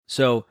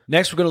So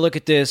next we're going to look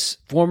at this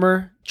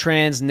former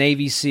trans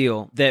Navy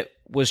SEAL that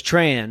was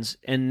trans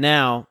and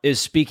now is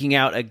speaking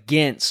out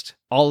against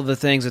all of the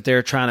things that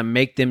they're trying to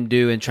make them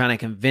do and trying to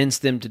convince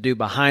them to do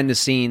behind the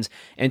scenes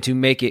and to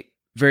make it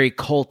very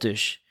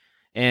cultish.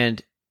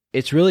 And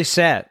it's really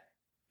sad.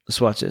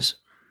 Let's watch this.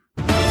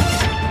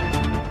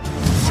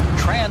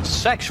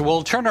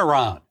 Transsexual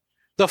turnaround.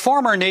 The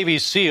former Navy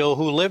SEAL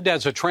who lived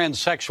as a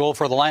transsexual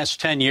for the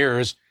last 10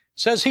 years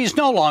says he's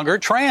no longer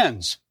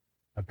trans.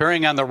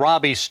 Appearing on the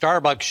Robbie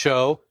Starbuck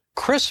show,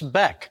 Chris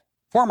Beck,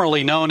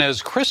 formerly known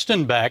as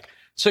Kristen Beck,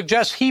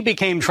 suggests he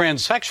became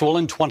transsexual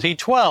in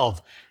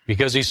 2012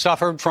 because he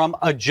suffered from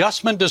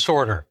adjustment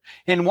disorder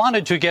and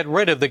wanted to get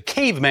rid of the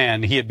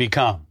caveman he had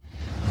become.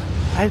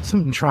 I had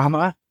some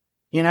trauma,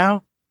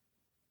 and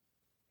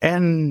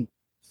then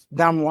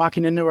I'm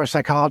walking into a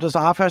psychologist's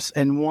office,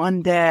 and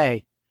one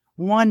day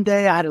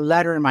I had a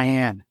letter in my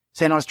hand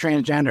saying I was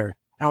transgender.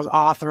 I was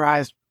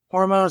authorized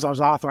hormones. I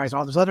was authorized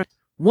all this other.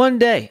 One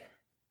day.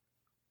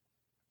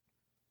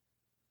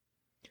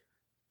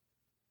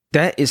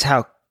 That is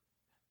how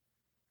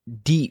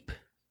deep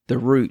the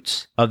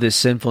roots of this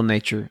sinful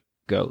nature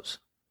goes.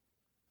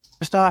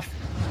 Stuff.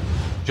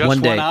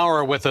 Just 1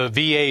 hour with a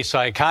VA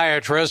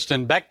psychiatrist,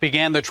 and Beck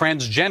began the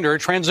transgender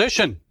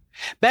transition.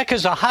 Beck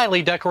is a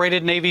highly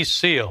decorated Navy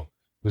SEAL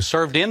who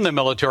served in the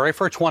military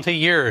for 20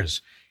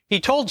 years. He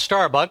told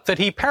Starbuck that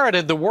he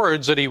parroted the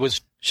words that he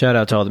was... Shout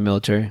out to all the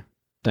military.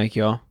 Thank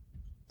you all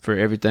for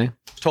everything.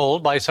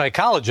 ...told by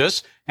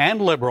psychologists and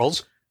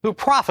liberals who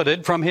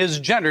profited from his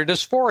gender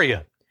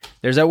dysphoria.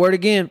 There's that word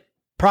again,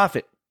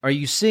 profit. Are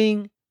you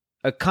seeing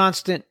a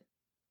constant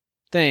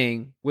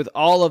thing with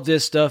all of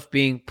this stuff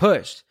being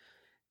pushed?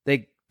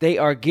 They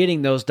are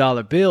getting those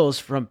dollar bills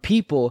from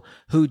people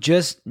who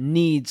just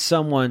need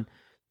someone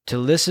to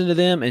listen to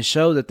them and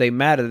show that they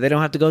matter. They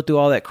don't have to go through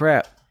all that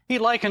crap. He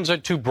likens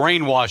it to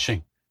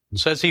brainwashing and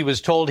says he was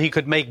told he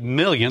could make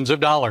millions of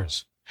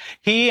dollars.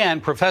 He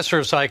and Professor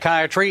of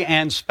Psychiatry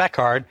Ann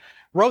Speckard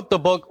wrote the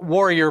book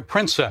Warrior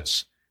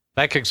Princess.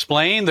 Beck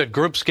explained that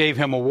groups gave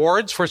him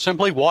awards for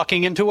simply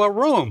walking into a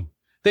room.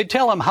 They'd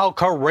tell him how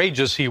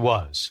courageous he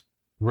was.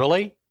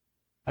 Really?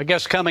 I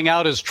guess coming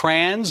out as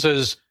trans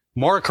is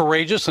more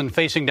courageous than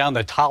facing down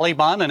the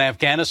Taliban in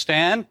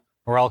Afghanistan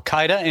or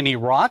Al-Qaeda in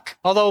Iraq.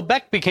 Although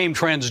Beck became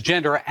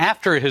transgender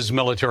after his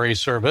military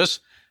service,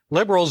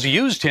 liberals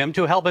used him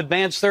to help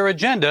advance their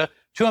agenda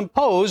to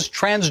impose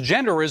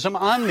transgenderism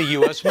on the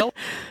U.S.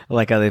 military. I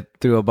like how they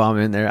threw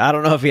Obama in there. I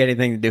don't know if he had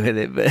anything to do with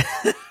it, but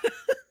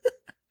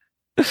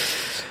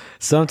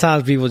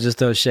sometimes people just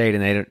throw shade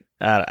and they don't.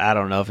 I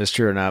don't know if it's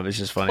true or not, but it's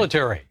just funny.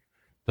 Military.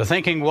 The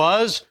thinking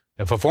was,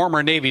 if a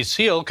former Navy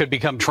SEAL could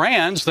become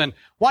trans, then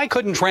why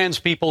couldn't trans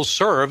people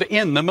serve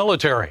in the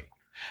military?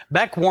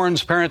 Beck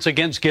warns parents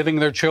against giving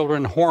their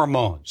children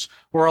hormones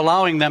or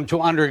allowing them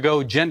to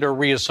undergo gender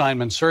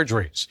reassignment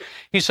surgeries.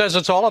 He says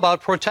it's all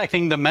about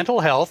protecting the mental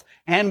health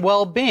and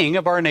well-being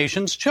of our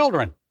nation's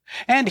children.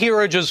 And he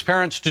urges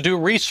parents to do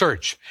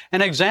research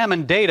and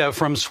examine data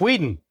from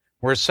Sweden,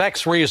 where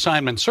sex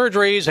reassignment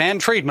surgeries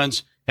and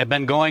treatments have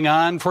been going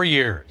on for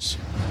years.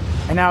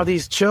 And now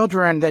these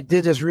children that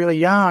did this really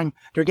young,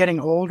 they're getting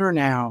older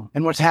now.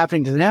 And what's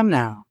happening to them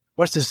now?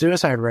 What's the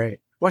suicide rate?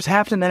 What's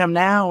happening to them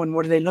now, and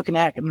what are they looking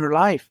at in their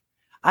life?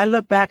 I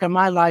look back on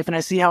my life, and I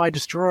see how I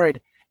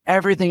destroyed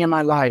everything in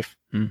my life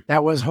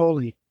that was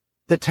holy.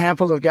 The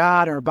temple of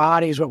God, our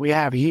bodies, what we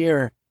have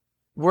here.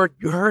 We're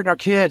hurting our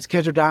kids.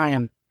 Kids are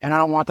dying, and I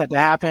don't want that to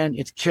happen.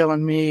 It's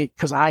killing me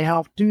because I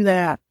helped do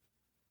that.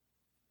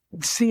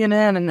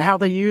 CNN and how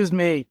they used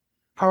me.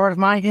 Part of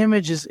my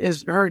image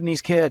is hurting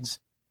these kids.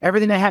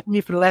 Everything that happened to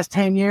me for the last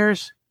 10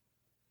 years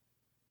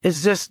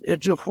is just,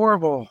 it's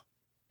horrible.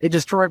 It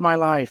destroyed my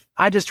life.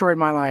 I destroyed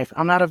my life.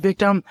 I'm not a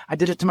victim. I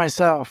did it to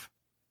myself.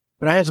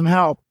 But I had some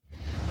help.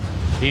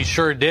 He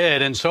sure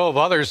did, and so have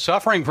others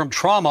suffering from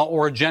trauma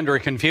or gender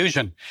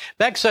confusion.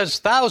 Beck says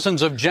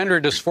thousands of gender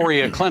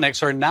dysphoria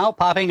clinics are now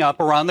popping up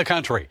around the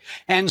country.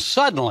 And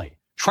suddenly,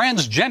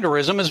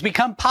 transgenderism has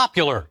become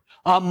popular.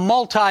 A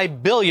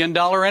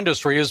multi-billion-dollar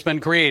industry has been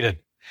created.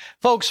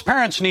 Folks,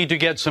 parents need to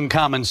get some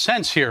common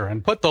sense here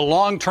and put the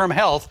long-term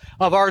health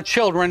of our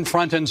children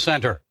front and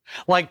center.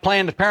 Like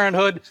Planned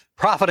Parenthood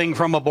profiting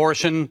from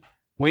abortion,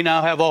 we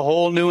now have a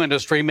whole new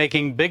industry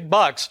making big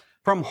bucks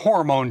from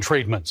hormone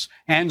treatments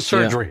and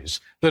surgeries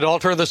that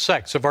alter the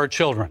sex of our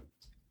children.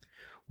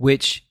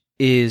 Which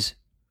is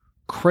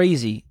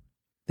crazy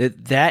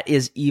that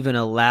is even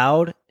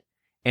allowed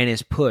and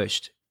is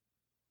pushed.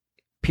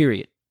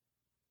 Period.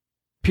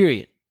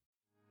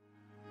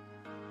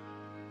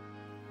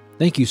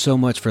 Thank you so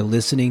much for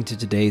listening to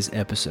today's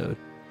episode.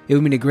 It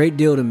would mean a great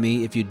deal to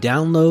me if you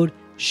download,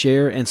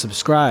 share, and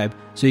subscribe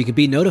so you can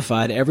be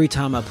notified every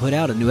time I put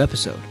out a new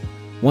episode.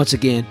 Once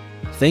again,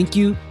 thank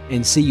you,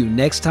 and see you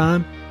next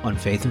time on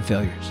Faith and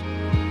Failures.